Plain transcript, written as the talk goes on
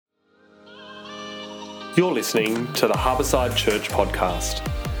You're listening to the Harbourside Church podcast.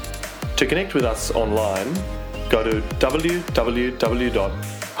 To connect with us online, go to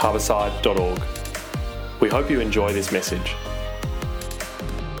www.harbourside.org. We hope you enjoy this message.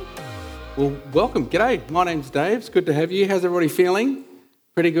 Well, welcome. G'day. My name's Dave. It's good to have you. How's everybody feeling?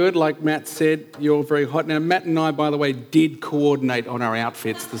 Pretty good. Like Matt said, you're very hot. Now, Matt and I, by the way, did coordinate on our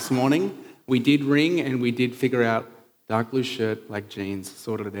outfits this morning. We did ring and we did figure out dark blue shirt, black jeans,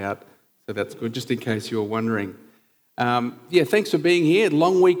 sorted it out. So that's good, just in case you were wondering. Thanks for being here.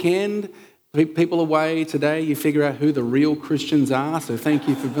 Long weekend. People away today. You figure out who the real Christians are. So thank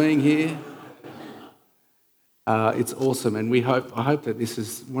you for being here. It's awesome, and I hope that this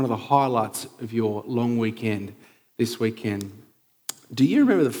is one of the highlights of your long weekend this weekend. Do you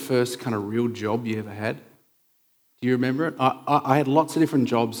remember the first kind of real job you ever had? Do you remember it? I had lots of different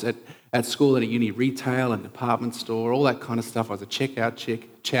jobs at school and at uni, retail and department store, all that kind of stuff. I was a checkout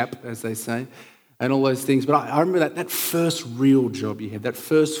chap, as they say, and all those things. But I remember that first real job you had, that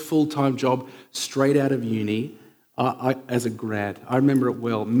first full-time job straight out of uni as a grad. I remember it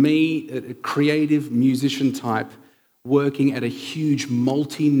well. Me, a creative musician type, working at a huge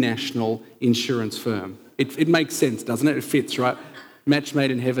multinational insurance firm. It makes sense, doesn't it? It fits, right? Match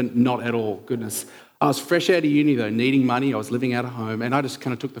made in heaven, not at all. Goodness. I was fresh out of uni, though, needing money. I was living out of home, and I just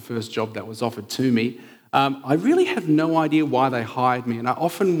kind of took the first job that was offered to me. I really have no idea why they hired me, and I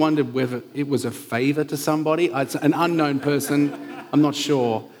often wondered whether it was a favour to somebody. It's an unknown person. I'm not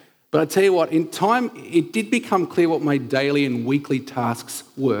sure. But I tell you what, in time, it did become clear what my daily and weekly tasks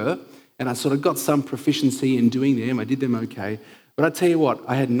were, and I sort of got some proficiency in doing them. I did them okay. But I tell you what,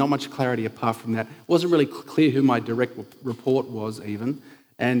 I had not much clarity apart from that. It wasn't really clear who my direct report was even.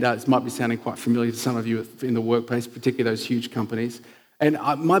 And this might be sounding quite familiar to some of you in the workplace, particularly those huge companies. And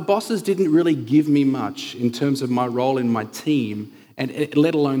my bosses didn't really give me much in terms of my role in my team, and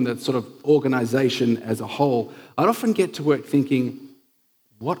let alone the sort of organisation as a whole. I'd often get to work thinking,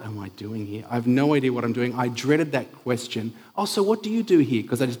 what am I doing here? I have no idea what I'm doing. I dreaded that question. Oh, so what do you do here?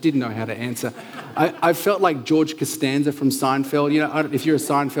 Because I just didn't know how to answer. I felt like George Costanza from Seinfeld. You know, if you're a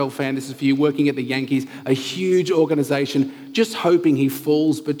Seinfeld fan, this is for you, working at the Yankees, a huge organisation, just hoping he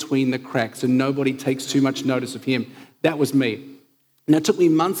falls between the cracks and nobody takes too much notice of him. That was me. Now, it took me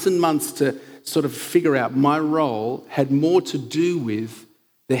months and months to sort of figure out my role had more to do with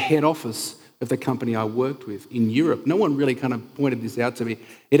the head office of the company I worked with in Europe. No one really kind of pointed this out to me.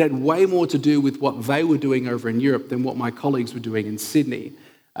 It had way more to do with what they were doing over in Europe than what my colleagues were doing in Sydney.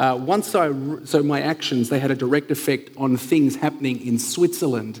 So my actions, they had a direct effect on things happening in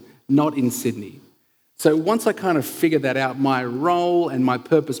Switzerland, not in Sydney. So once I kind of figured that out, my role and my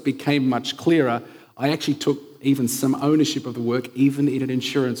purpose became much clearer. I actually took even some ownership of the work, even in an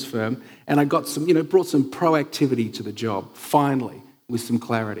insurance firm, and I got brought some proactivity to the job, finally, with some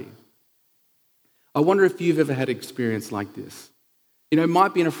clarity. I wonder if you've ever had an experience like this. You know, it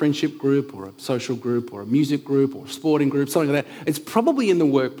might be in a friendship group or a social group or a music group or a sporting group, something like that. It's probably in the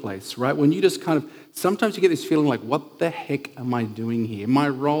workplace, right? When you just kind of, sometimes you get this feeling like, what the heck am I doing here? My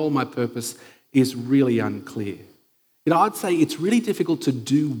role, my purpose is really unclear. You know, I'd say it's really difficult to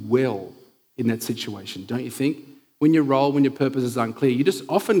do well in that situation, don't you think? When your role, when your purpose is unclear, you just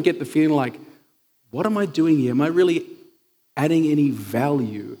often get the feeling like, what am I doing here? Am I really adding any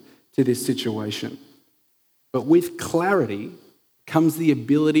value to this situation? But with clarity comes the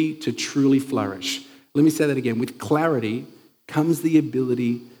ability to truly flourish. Let me say that again. With clarity comes the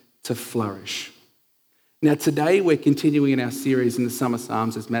ability to flourish. Now today we're continuing in our series in the Summer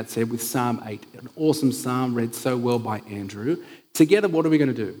Psalms, as Matt said, with Psalm 8, an awesome psalm read so well by Andrew. Together, what are we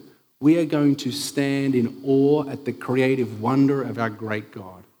going to do? We are going to stand in awe at the creative wonder of our great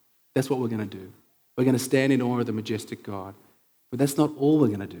God. That's what we're going to do. We're going to stand in awe of the majestic God. But that's not all we're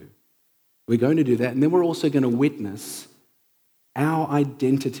going to do. We're going to do that, and then we're also going to witness our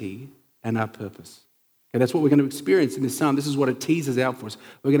identity and our purpose. Okay, that's what we're going to experience in this psalm. This is what it teases out for us.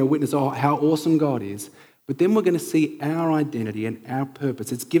 We're going to witness how awesome God is, but then we're going to see our identity and our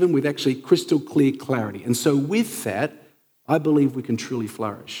purpose. It's given with actually crystal clear clarity. And so with that, I believe we can truly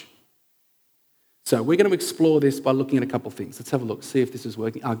flourish. So we're going to explore this by looking at a couple of things. Let's have a look, see if this is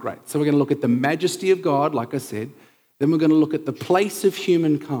working. Great. So we're going to look at the majesty of God, like I said. Then we're going to look at the place of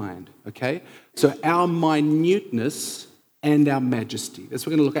humankind, okay? So our minuteness and our majesty. That's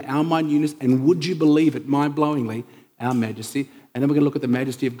what we're going to look at, our minuteness, and would you believe it, mind-blowingly, our majesty. And then we're going to look at the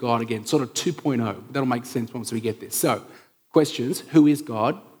majesty of God again, sort of 2.0. That'll make sense once we get there. So, questions, who is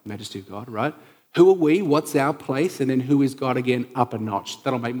God? Majesty of God, right? Who are we? What's our place? And then who is God again? Up a notch.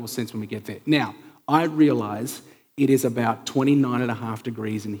 That'll make more sense when we get there. Now, I realise it is about 29.5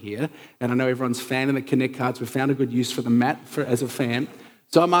 degrees in here, and I know everyone's fanning the Connect cards. We found a good use for the mat as a fan.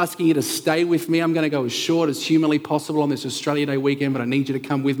 So I'm asking you to stay with me. I'm going to go as short as humanly possible on this Australia Day weekend, but I need you to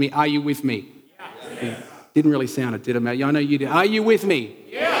come with me. Are you with me? Yeah. Didn't really sound it, did it, Matt? I know you did. Are you with me?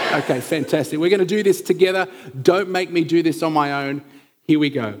 Yeah. Okay, fantastic. We're going to do this together. Don't make me do this on my own. Here we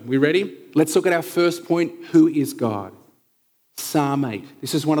go. We ready? Let's look at our first point. Who is God? Psalm 8.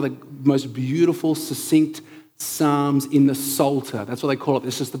 This is one of the most beautiful, succinct psalms in the Psalter. That's what they call it.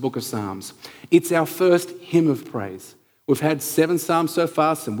 This is the book of Psalms. It's our first hymn of praise. We've had 7 psalms so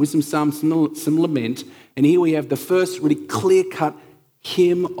far, some wisdom psalms, some lament, and here we have the first really clear-cut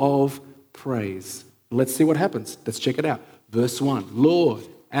hymn of praise. Let's see what happens. Let's check it out. Verse 1, Lord,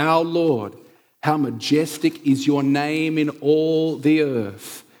 our Lord, how majestic is your name in all the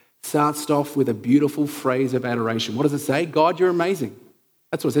earth. Starts off with a beautiful phrase of adoration. What does it say? God, you're amazing.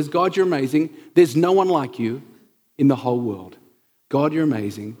 That's what it says. God, you're amazing. There's no one like you in the whole world. God, you're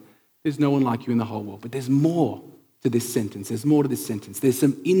amazing. There's no one like you in the whole world. But there's more to this sentence. There's more to this sentence. There's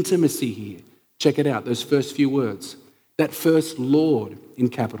some intimacy here. Check it out, those first few words. That first Lord in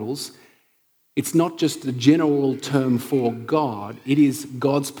capitals, it's not just a general term for God. It is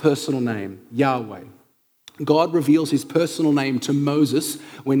God's personal name, Yahweh. God reveals his personal name to Moses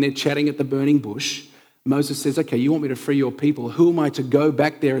when they're chatting at the burning bush. Moses says, okay, you want me to free your people. Who am I to go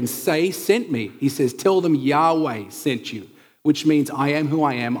back there and say sent me? He says, tell them Yahweh sent you, which means I am who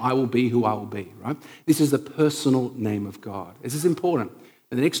I am, I will be who I will be, right? This is the personal name of God. This is important.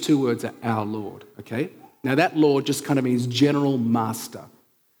 And the next 2 words are our Lord, okay? Now that Lord just kind of means general master.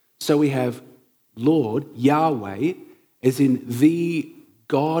 So we have Lord, Yahweh, as in the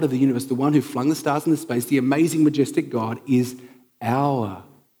God of the universe, the one who flung the stars into space, the amazing, majestic God is our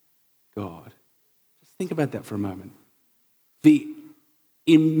God. Just think about that for a moment. The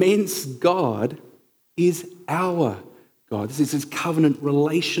immense God is our God. This is this covenant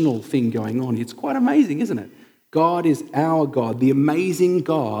relational thing going on. It's quite amazing, isn't it? God is our God. The amazing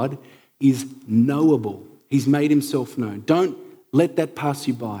God is knowable. He's made himself known. Don't let that pass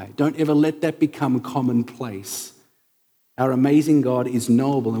you by. Don't ever let that become commonplace. Our amazing God is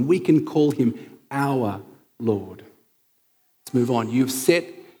knowable, and we can call him our Lord. Let's move on. You've set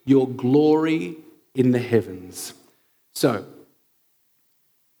your glory in the heavens. So,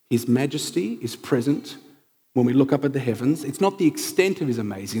 his majesty is present when we look up at the heavens. It's not the extent of his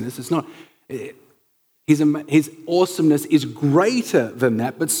amazingness. It's not his awesomeness is greater than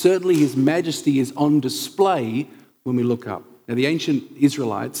that, but certainly his majesty is on display when we look up. Now, the ancient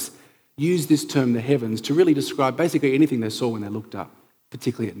Israelites used this term, the heavens, to really describe basically anything they saw when they looked up,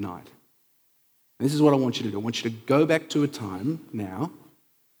 particularly at night. And this is what I want you to do. I want you to go back to a time now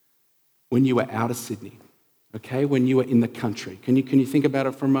when you were out of Sydney, okay, when you were in the country. Can you think about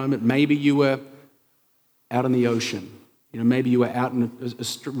it for a moment? Maybe you were out on the ocean. Maybe you were out in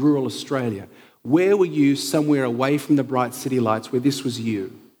rural Australia. Where were you somewhere away from the bright city lights where this was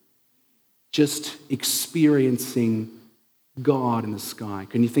you? Just experiencing God in the sky.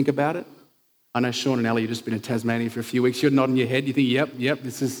 Can you think about it? I know Sean and Ellie, you've just been in Tasmania for a few weeks. You're nodding your head. You think, yep,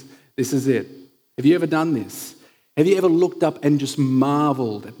 this is it. Have you ever done this? Have you ever looked up and just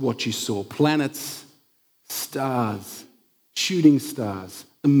marveled at what you saw? Planets, stars, shooting stars,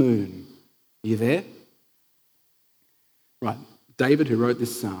 the moon. Are you there? Right. David, who wrote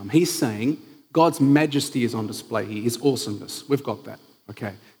this psalm, he's saying God's majesty is on display here, his awesomeness. We've got that,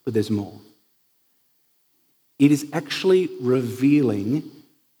 okay? But there's more. It is actually revealing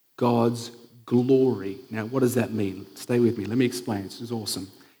God's glory. Now, what does that mean? Stay with me. Let me explain. This is awesome.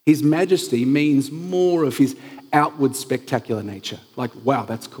 His majesty means more of his outward spectacular nature. Like, wow,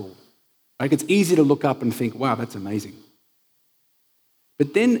 that's cool. Like, it's easy to look up and think, wow, that's amazing.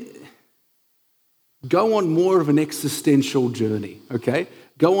 But then go on more of an existential journey, okay?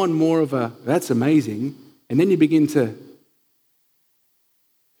 Go on more of a, that's amazing. And then you begin to,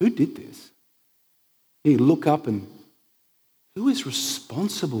 who did this? You look up and who is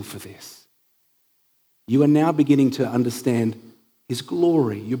responsible for this? You are now beginning to understand his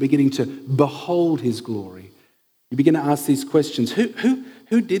glory. You're beginning to behold his glory. You begin to ask these questions. Who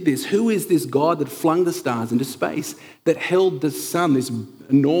did this? Who is this God that flung the stars into space, that held the sun, this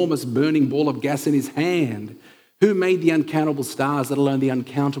enormous burning ball of gas in his hand? Who made the uncountable stars, let alone the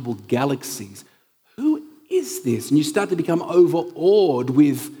uncountable galaxies? Who is this? And you start to become overawed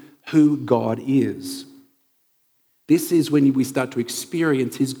with who God is. This is when we start to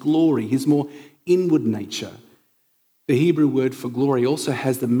experience his glory, his more inward nature. The Hebrew word for glory also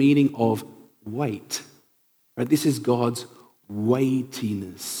has the meaning of weight. Right? This is God's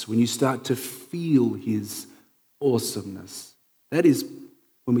weightiness. When you start to feel his awesomeness, that is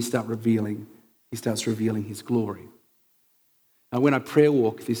when he starts revealing his glory. Now, when I prayer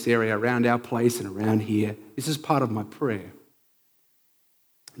walk this area around our place and around here, this is part of my prayer.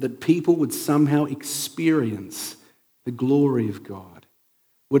 that people would somehow experience the glory of God,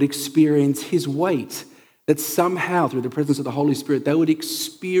 would experience his weight, that somehow through the presence of the Holy Spirit, they would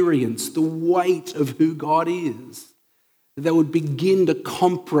experience the weight of who God is. They would begin to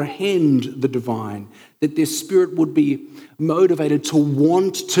comprehend the divine, that their spirit would be motivated to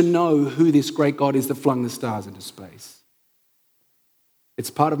want to know who this great God is that flung the stars into space. It's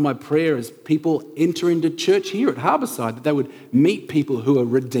part of my prayer as people enter into church here at Harbourside, that they would meet people who are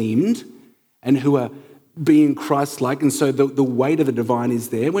redeemed and who are being Christ-like, and so the weight of the divine is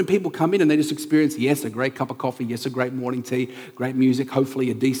there. When people come in and they just experience, yes, a great cup of coffee, yes, a great morning tea, great music, hopefully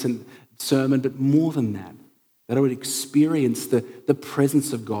a decent sermon, but more than that, that I would experience the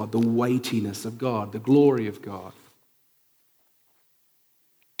presence of God, the weightiness of God, the glory of God.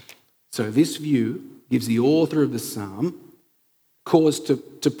 So this view gives the author of the psalm cause to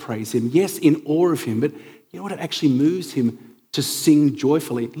praise him. Yes, in awe of him, but you know what? It actually moves him to sing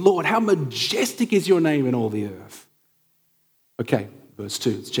joyfully. Lord, how majestic is your name in all the earth. Okay, verse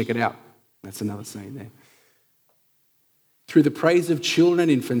 2, let's check it out. That's another saying there. Through the praise of children and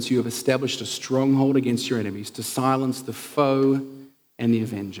infants, you have established a stronghold against your enemies to silence the foe and the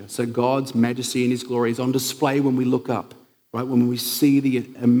avenger. So God's majesty and his glory is on display when we look up, right? When we see the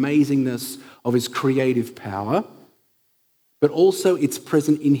amazingness of his creative power, but also it's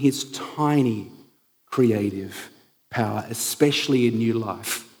present in his tiny creative power, especially in new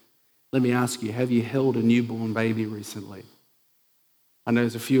life. Let me ask you, have you held a newborn baby recently? I know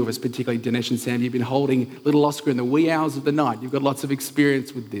there's a few of us, particularly Dinesh and Sam, you've been holding little Oscar in the wee hours of the night. You've got lots of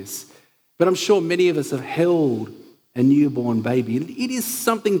experience with this. But I'm sure many of us have held a newborn baby. It is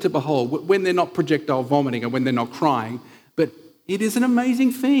something to behold when they're not projectile vomiting and when they're not crying, but it is an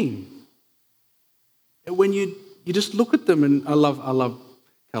amazing thing. When you just look at them, and I love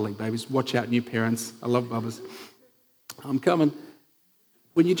cuddling babies. Watch out, new parents. I love Bubbas. I'm coming.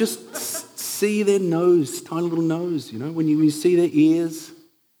 When you just see their nose, tiny little nose, when you see their ears,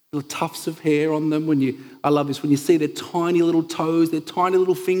 little tufts of hair on them, I love this, when you see their tiny little toes, their tiny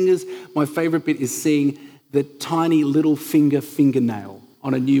little fingers. My favourite bit is seeing the tiny little fingernail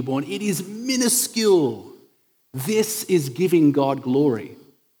on a newborn. It is minuscule. This is giving God glory.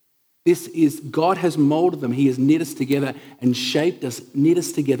 God has molded them. He has knit us together and shaped us, knit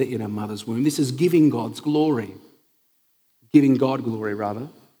us together in our mother's womb. This is giving God's glory. Giving God glory, rather.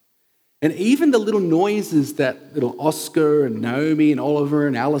 And even the little noises that little Oscar and Naomi and Oliver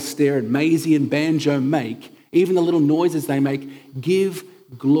and Alistair and Maisie and Banjo make, even the little noises they make, give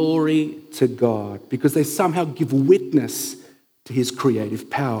glory to God because they somehow give witness to his creative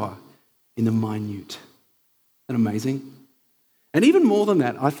power in the minute. Isn't that amazing? And even more than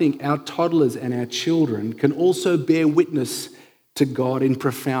that, I think our toddlers and our children can also bear witness to God in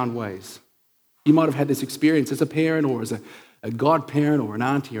profound ways. You might have had this experience as a parent or as a godparent or an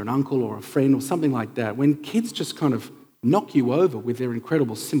auntie or an uncle or a friend or something like that, when kids just kind of knock you over with their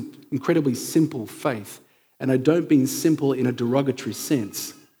incredibly simple faith. And I don't mean simple in a derogatory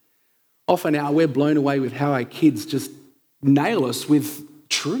sense. Often we're blown away with how our kids just nail us with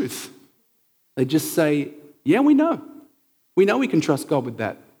truth. They just say, yeah, we know. We know we can trust God with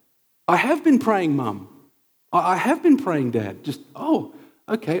that. I have been praying, Mum. I have been praying, Dad. Just, oh,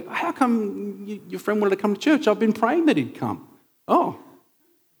 okay, how come your friend wanted to come to church? I've been praying that he'd come. Oh,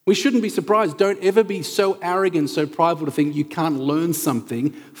 we shouldn't be surprised. Don't ever be so arrogant, so prideful to think you can't learn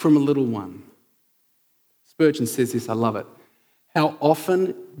something from a little one. Spurgeon says this, I love it. How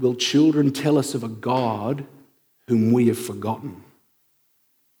often will children tell us of a God whom we have forgotten?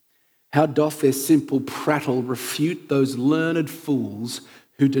 How doth their simple prattle refute those learned fools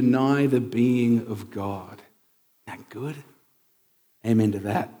who deny the being of God? Isn't that good? Amen to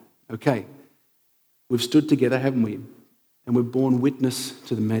that. Okay, we've stood together, haven't we? And we've borne witness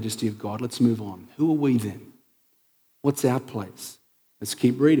to the majesty of God. Let's move on. Who are we then? What's our place? Let's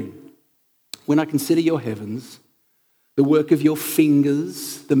keep reading. When I consider your heavens, the work of your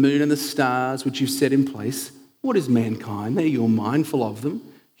fingers, the moon and the stars which you've set in place, what is mankind that you're mindful of them?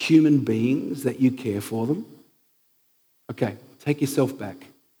 Human beings that you care for them? Okay, take yourself back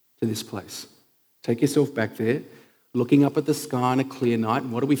to this place. Take yourself back there. Looking up at the sky on a clear night,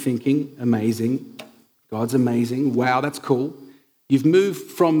 and what are we thinking? Amazing. God's amazing. Wow, that's cool. You've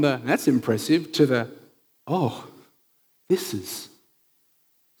moved from that's impressive, to this is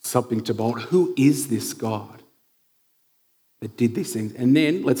something to behold. Who is this God that did these things? And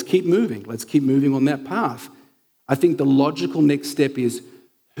then let's keep moving. Let's keep moving on that path. I think the logical next step is,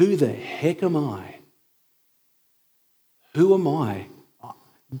 who the heck am I? Who am I?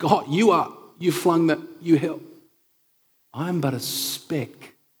 God, you flung that, you helped. I'm but a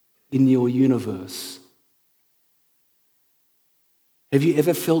speck in your universe. Have you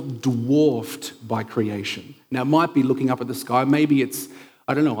ever felt dwarfed by creation? Now, it might be looking up at the sky. Maybe it's,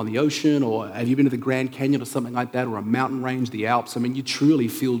 I don't know, on the ocean, or have you been to the Grand Canyon or something like that, or a mountain range, the Alps? I mean, you truly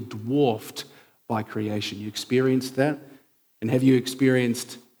feel dwarfed by creation. You experienced that? And have you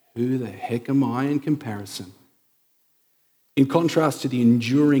experienced, who the heck am I in comparison? In contrast to the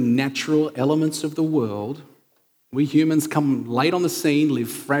enduring natural elements of the world, we humans come late on the scene, live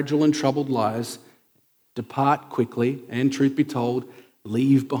fragile and troubled lives, depart quickly, and truth be told,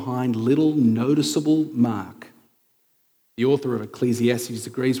 leave behind little noticeable mark. The author of Ecclesiastes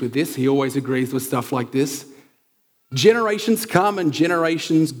agrees with this. He always agrees with stuff like this. Generations come and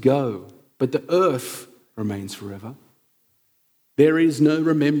generations go, but the earth remains forever. There is no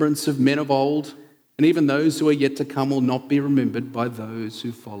remembrance of men of old, and even those who are yet to come will not be remembered by those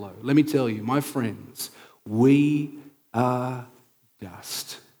who follow. Let me tell you, my friends, we are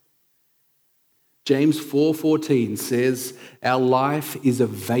dust. James 4:14 says, our life is a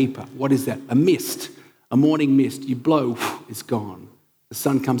vapor. What is that? A mist, a morning mist. You blow, it's gone. The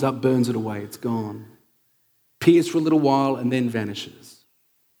sun comes up, burns it away, it's gone. Appears for a little while and then vanishes.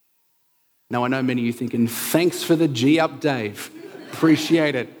 Now, I know many of you thinking, thanks for the G up, Dave.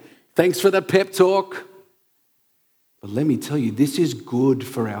 Appreciate it. Thanks for the pep talk. But let me tell you, this is good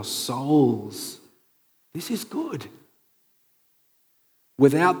for our souls. This is good.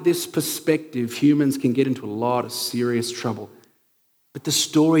 Without this perspective, humans can get into a lot of serious trouble. But the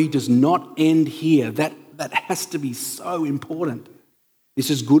story does not end here. That has to be so important. This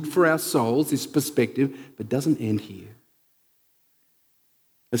is good for our souls, this perspective, but doesn't end here.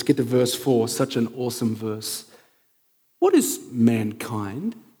 Let's get to verse 4, such an awesome verse. What is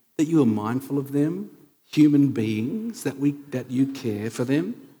mankind that you are mindful of them? Human beings that you care for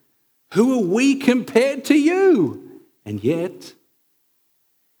them? Who are we compared to you? And yet,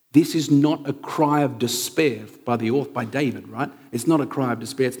 this is not a cry of despair by David, right? It's not a cry of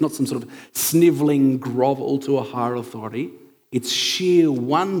despair. It's not some sort of sniveling grovel to a higher authority. It's sheer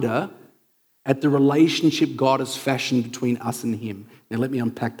wonder at the relationship God has fashioned between us and him. Now, let me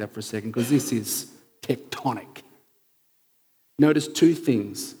unpack that for a second, because this is tectonic. Notice two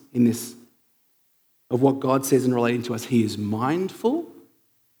things in this of what God says in relating to us. He is mindful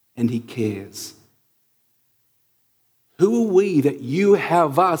and he cares. Who are we that you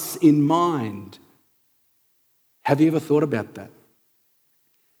have us in mind? Have you ever thought about that?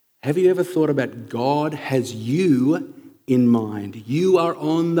 Have you ever thought about God has you in mind? You are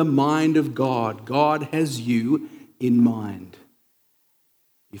on the mind of God. God has you in mind.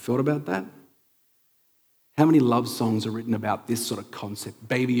 You thought about that? How many love songs are written about this sort of concept?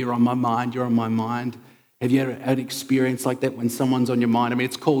 Baby, you're on my mind, you're on my mind. Have you ever had an experience like that when someone's on your mind? I mean,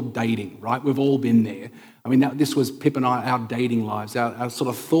 it's called dating, right? We've all been there. I mean, this was Pip and I, our dating lives. Our sort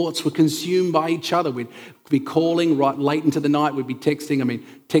of thoughts were consumed by each other. We'd be calling right late into the night. We'd be texting. I mean,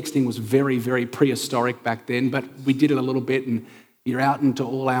 texting was very, very prehistoric back then, but we did it a little bit, and you're out into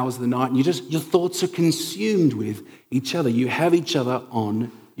all hours of the night, and your thoughts are consumed with each other. You have each other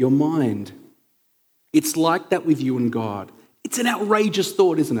on your mind. It's like that with you and God. It's an outrageous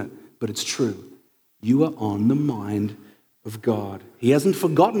thought, isn't it? But it's true. You are on the mind of God. He hasn't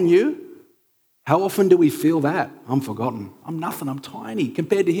forgotten you. How often do we feel that? I'm forgotten. I'm nothing. I'm tiny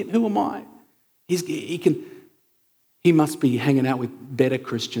compared to him. Who am I? He must be hanging out with better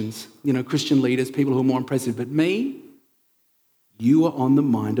Christians, Christian leaders, people who are more impressive. But me, you are on the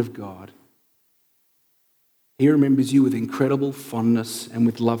mind of God. He remembers you with incredible fondness and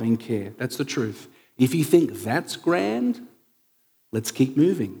with loving care. That's the truth. If you think that's grand, let's keep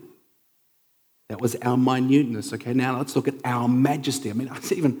moving. That was our minuteness. Okay, now let's look at our majesty. I mean,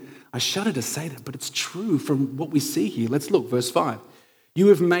 I shudder to say that, but it's true from what we see here. Let's look, verse 5. You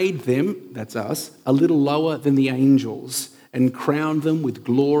have made them, that's us, a little lower than the angels and crowned them with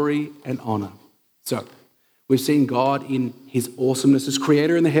glory and honor. So, we've seen God in his awesomeness as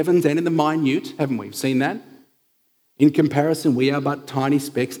creator in the heavens and in the minute, haven't we? Seen that? In comparison, we are but tiny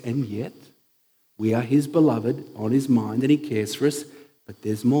specks, and yet we are his beloved, on his mind, and he cares for us. But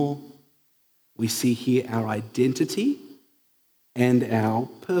there's more. We see here our identity and our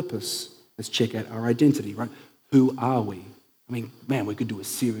purpose. Let's check out our identity, right? Who are we? I mean, man, we could do a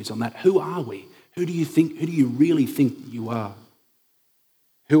series on that. Who are we? Who do you really think that you are?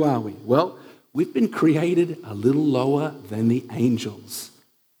 Who are we? Well, we've been created a little lower than the angels.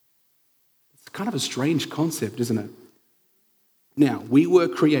 It's kind of a strange concept, isn't it? Now, we were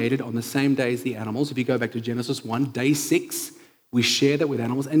created on the same day as the animals. If you go back to Genesis 1, day 6, we share that with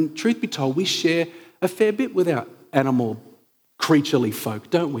animals. And truth be told, we share a fair bit with our animal creaturely folk,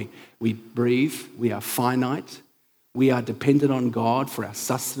 don't we? We breathe, we are finite, we are dependent on God for our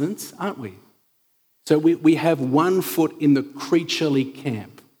sustenance, aren't we? So we have one foot in the creaturely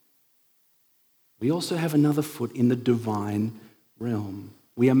camp. We also have another foot in the divine realm.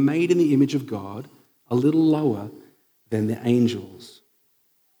 We are made in the image of God, a little lower than the angels.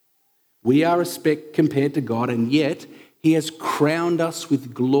 We are a speck compared to God, and yet he has crowned us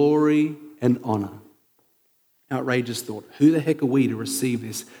with glory and honor. Outrageous thought. Who the heck are we to receive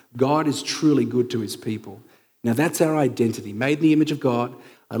this? God is truly good to his people. Now that's our identity, made in the image of God,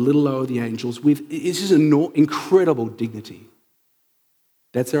 a little lower than the angels. This is an incredible dignity.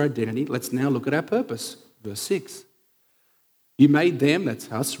 That's our identity. Let's now look at our purpose. Verse 6. You made them,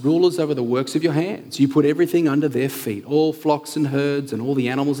 that's us, rulers over the works of your hands. You put everything under their feet, all flocks and herds and all the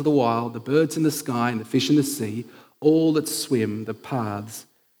animals of the wild, the birds in the sky and the fish in the sea, all that swim the paths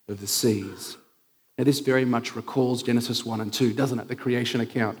of the seas. Now this very much recalls Genesis 1 and 2, doesn't it? The creation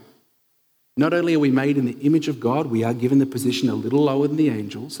account. Not only are we made in the image of God, we are given the position a little lower than the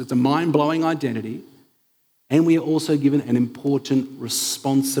angels. It's a mind-blowing identity. And we are also given an important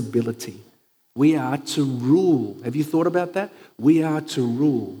responsibility. We are to rule. Have you thought about that? We are to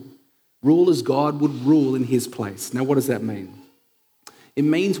rule. Rule as God would rule in his place. Now, what does that mean? It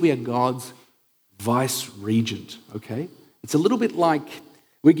means we are God's vice regent, okay? It's a little bit like,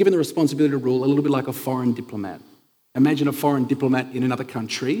 we're given the responsibility to rule a little bit like a foreign diplomat. Imagine a foreign diplomat in another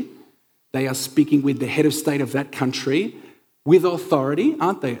country. They are speaking with the head of state of that country with authority,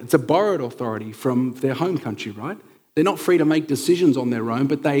 aren't they? It's a borrowed authority from their home country, right? They're not free to make decisions on their own,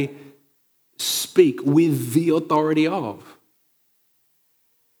 but they speak with the authority of.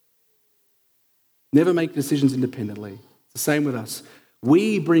 Never make decisions independently. It's the same with us.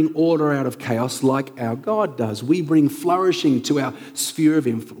 We bring order out of chaos like our God does. We bring flourishing to our sphere of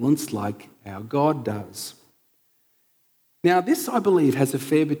influence like our God does. Now, this, I believe, has a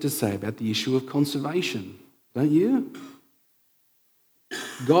fair bit to say about the issue of conservation, don't you?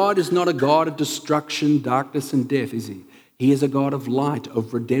 God is not a God of destruction, darkness, and death, is he? He is a God of light,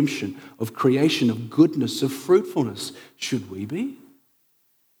 of redemption, of creation, of goodness, of fruitfulness. Should we be?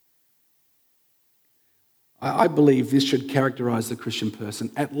 I believe this should characterize the Christian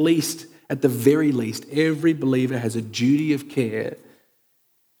person. At the very least, every believer has a duty of care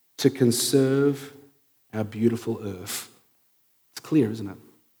to conserve our beautiful earth. It's clear, isn't it?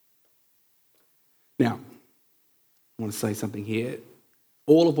 Now, I want to say something here.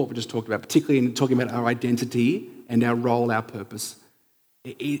 All of what we just talked about, particularly in talking about our identity and our role, our purpose,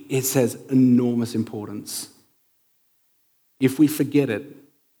 it has enormous importance. If we forget it,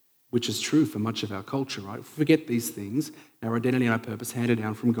 which is true for much of our culture, right? If we forget these things, our identity and our purpose handed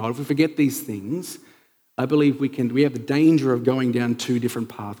down from God, if we forget these things, I believe we have the danger of going down two different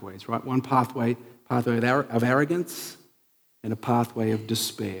pathways, right? One pathway of arrogance and a pathway of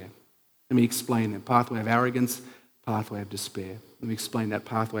despair. Let me explain that. Pathway of arrogance, pathway of despair. Let me explain that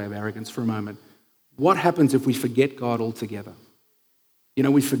pathway of arrogance for a moment. What happens if we forget God altogether? You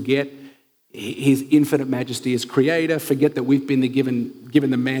know, we forget his infinite majesty as creator, forget that we've been given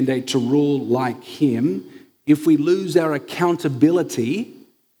the mandate to rule like him. If we lose our accountability,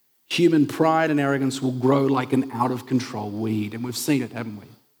 human pride and arrogance will grow like an out-of-control weed. And we've seen it, haven't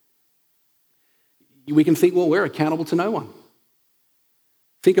we? We can think, well, we're accountable to no one.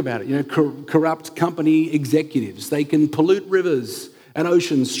 Think about it. You know, corrupt company executives, they can pollute rivers and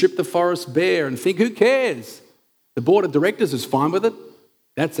oceans, strip the forest bare and think, who cares? The board of directors is fine with it.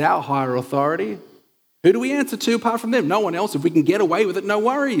 That's our higher authority. Who do we answer to apart from them? No one else. If we can get away with it, no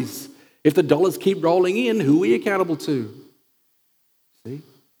worries. If the dollars keep rolling in, who are we accountable to? See?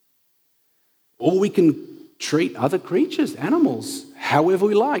 Or we can treat other creatures, animals, however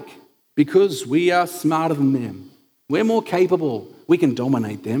we like, because we are smarter than them. We're more capable. We can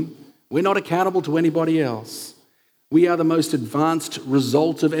dominate them. We're not accountable to anybody else. We are the most advanced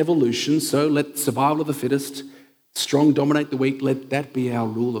result of evolution, so let survival of the fittest, strong dominate the weak, let that be our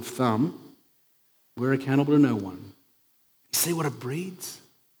rule of thumb. We're accountable to no one. You see what it breeds?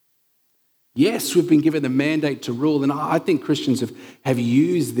 Yes, we've been given the mandate to rule, and I think Christians have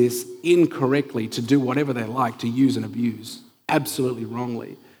used this incorrectly to do whatever they like, to use and abuse, absolutely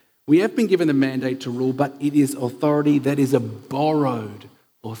wrongly. We have been given the mandate to rule, but it is authority that is a borrowed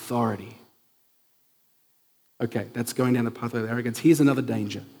authority. Okay, that's going down the pathway of arrogance. Here's another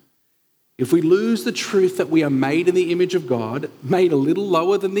danger. If we lose the truth that we are made in the image of God, made a little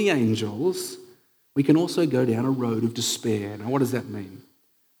lower than the angels, we can also go down a road of despair. Now, what does that mean?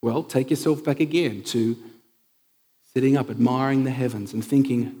 Well, take yourself back again to sitting up, admiring the heavens and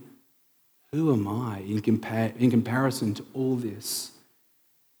thinking, who am I in comparison to all this?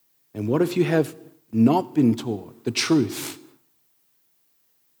 And what if you have not been taught the truth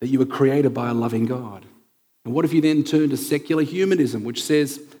that you were created by a loving God? And what if you then turn to secular humanism, which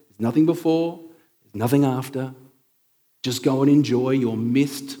says there's nothing before, There's nothing after. Just go and enjoy your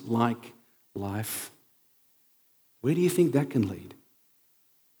mist-like life. Where do you think that can lead?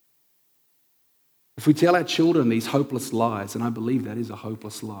 If we tell our children these hopeless lies, and I believe that is a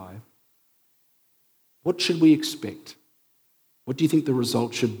hopeless lie, what should we expect? What do you think the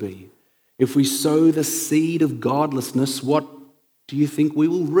result should be? If we sow the seed of godlessness, what do you think we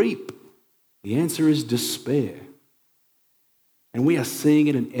will reap? The answer is despair. And we are seeing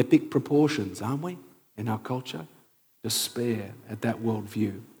it in epic proportions, aren't we, in our culture? Despair at that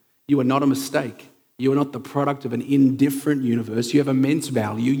worldview. You are not a mistake. You are not the product of an indifferent universe. You have immense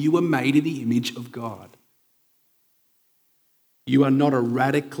value. You were made in the image of God. You are not a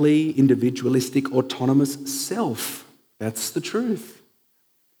radically individualistic, autonomous self. That's the truth.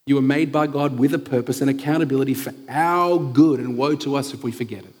 You were made by God with a purpose and accountability for our good, and woe to us if we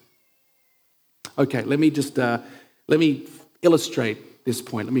forget it. Okay, let me illustrate this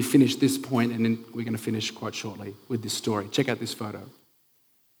point. Let me finish this point, and then we're going to finish quite shortly with this story. Check out this photo.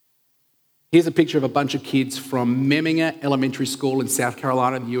 Here's a picture of a bunch of kids from Memminger Elementary School in South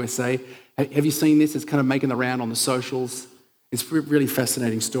Carolina in the USA. Have you seen this? It's kind of making the round on the socials. It's a really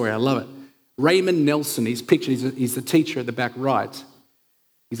fascinating story. I love it. Raymond Nelson, he's pictured, he's the teacher at the back right.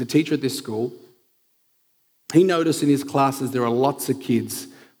 He's a teacher at this school. He noticed in his classes there are lots of kids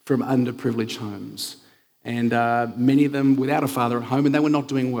from underprivileged homes, and many of them without a father at home, and they were not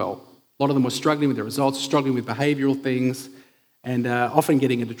doing well. A lot of them were struggling with their results, struggling with behavioural things, and often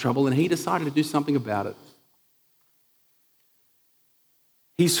getting into trouble, and he decided to do something about it.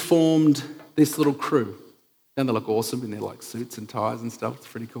 He's formed this little crew. Don't they look awesome in their like suits and ties and stuff? It's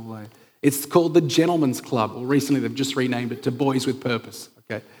pretty cool, eh? It's called the Gentleman's Club, or recently they've just renamed it to Boys with Purpose,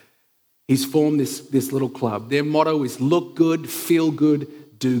 okay? He's formed this little club. Their motto is look good, feel good,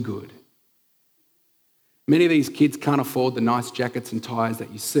 do good. Many of these kids can't afford the nice jackets and ties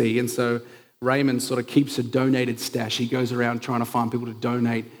that you see, and so Raymond sort of keeps a donated stash. He goes around trying to find people to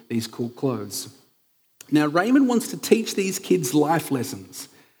donate these cool clothes. Now, Raymond wants to teach these kids life lessons.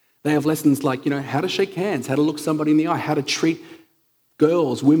 They have lessons like, how to shake hands, how to look somebody in the eye, how to treat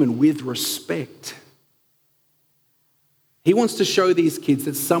girls, women with respect. He wants to show these kids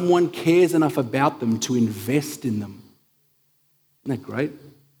that someone cares enough about them to invest in them. Isn't that great?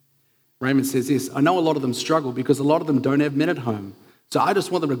 Raymond says this, I know a lot of them struggle because a lot of them don't have men at home. So I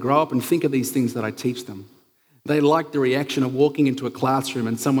just want them to grow up and think of these things that I teach them. They like the reaction of walking into a classroom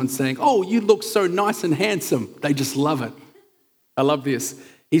and someone saying, oh, you look so nice and handsome. They just love it. I love this.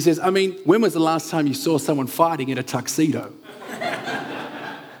 He says, when was the last time you saw someone fighting in a tuxedo?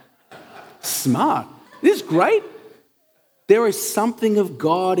 Smart. This is great. There is something of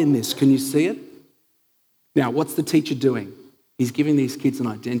God in this. Can you see it? Now, what's the teacher doing? He's giving these kids an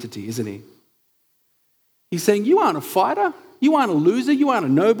identity, isn't he? He's saying, you aren't a fighter. You aren't a loser. You aren't a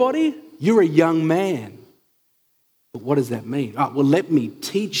nobody. You're a young man. But what does that mean? Well, let me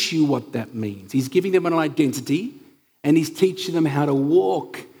teach you what that means. He's giving them an identity, and he's teaching them how to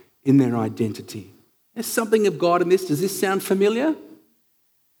walk in their identity. There's something of God in this. Does this sound familiar?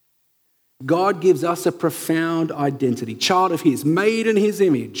 God gives us a profound identity, child of his, made in his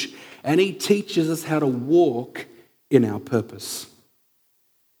image, and he teaches us how to walk in our purpose.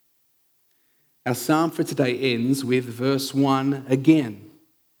 Our psalm for today ends with verse 1 again.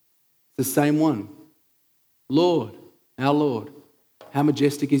 It's the same one. Lord, our Lord, how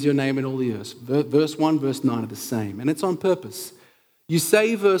majestic is your name in all the earth. Verse 1, verse 9 are the same, and it's on purpose. You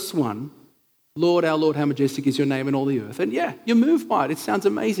say verse 1, Lord, our Lord, how majestic is your name in all the earth. And yeah, you're moved by it. It sounds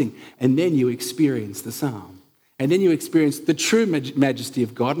amazing. And then you experience the psalm. And then you experience the true majesty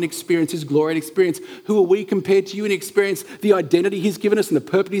of God and experience his glory and experience who are we compared to you and experience the identity he's given us and the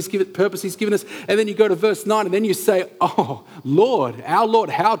purpose he's given us. And then you go to verse 9 and then you say, oh, Lord, our Lord,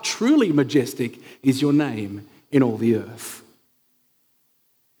 how truly majestic is your name in all the earth.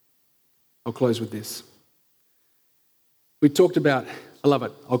 I'll close with this. We talked about, I love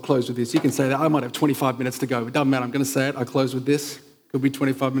it, I'll close with this. You can say that, I might have 25 minutes to go. It doesn't matter, I'm going to say it. I'll close with this. Could be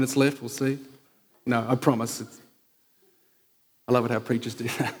 25 minutes left, we'll see. No, I promise. I love it how preachers do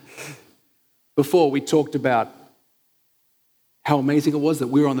that. Before, we talked about how amazing it was that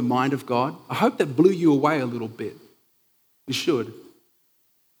we were on the mind of God. I hope that blew you away a little bit. You should.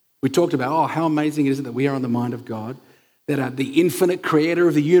 We talked about, how amazing it is that we are on the mind of God, that the infinite creator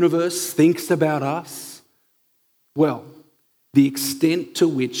of the universe thinks about us. Well, the extent to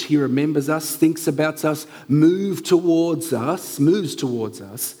which he remembers us, thinks about us, moves towards us,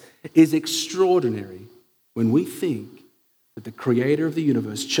 is extraordinary when we think that the creator of the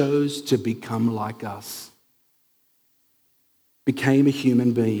universe chose to become like us, became a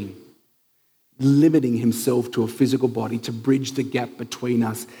human being, limiting himself to a physical body to bridge the gap between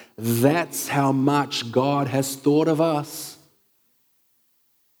us. That's how much God has thought of us.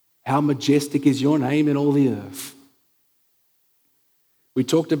 How majestic is your name in all the earth. We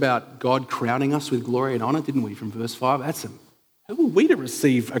talked about God crowning us with glory and honor, didn't we, from verse 5? Who are we to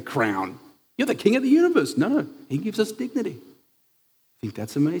receive a crown? You're the king of the universe. No, he gives us dignity. I think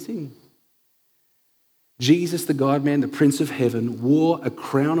that's amazing. Jesus, the God-man, the Prince of Heaven, wore a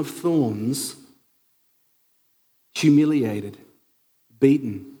crown of thorns, humiliated,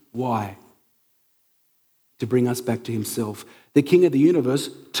 beaten. Why? To bring us back to himself. The King of the universe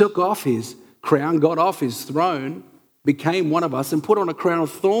took off his crown, got off his throne, became one of us and put on a crown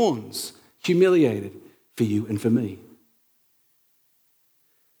of thorns, humiliated for you and for me.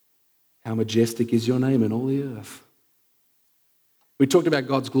 How majestic is your name in all the earth. We talked about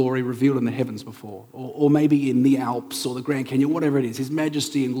God's glory revealed in the heavens before, or maybe in the Alps or the Grand Canyon, whatever it is. His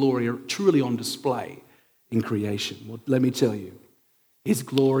majesty and glory are truly on display in creation. Well, let me tell you, his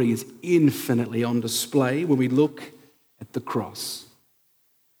glory is infinitely on display when we look at the cross.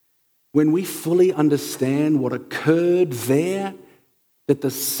 When we fully understand what occurred there, that the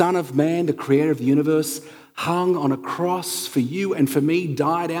Son of Man, the creator of the universe, hung on a cross for you and for me,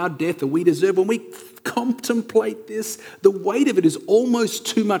 died our death that we deserve. When we contemplate this, the weight of it is almost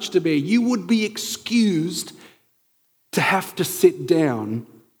too much to bear. You would be excused to have to sit down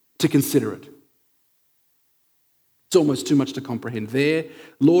to consider it. It's almost too much to comprehend. There,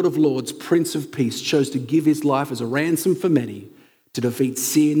 Lord of Lords, Prince of Peace, chose to give his life as a ransom for many, to defeat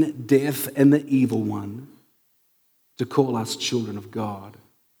sin, death, and the evil one, to call us children of God.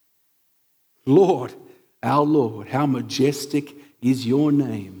 Lord, our Lord, how majestic is your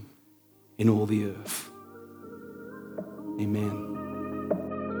name in all the earth. Amen.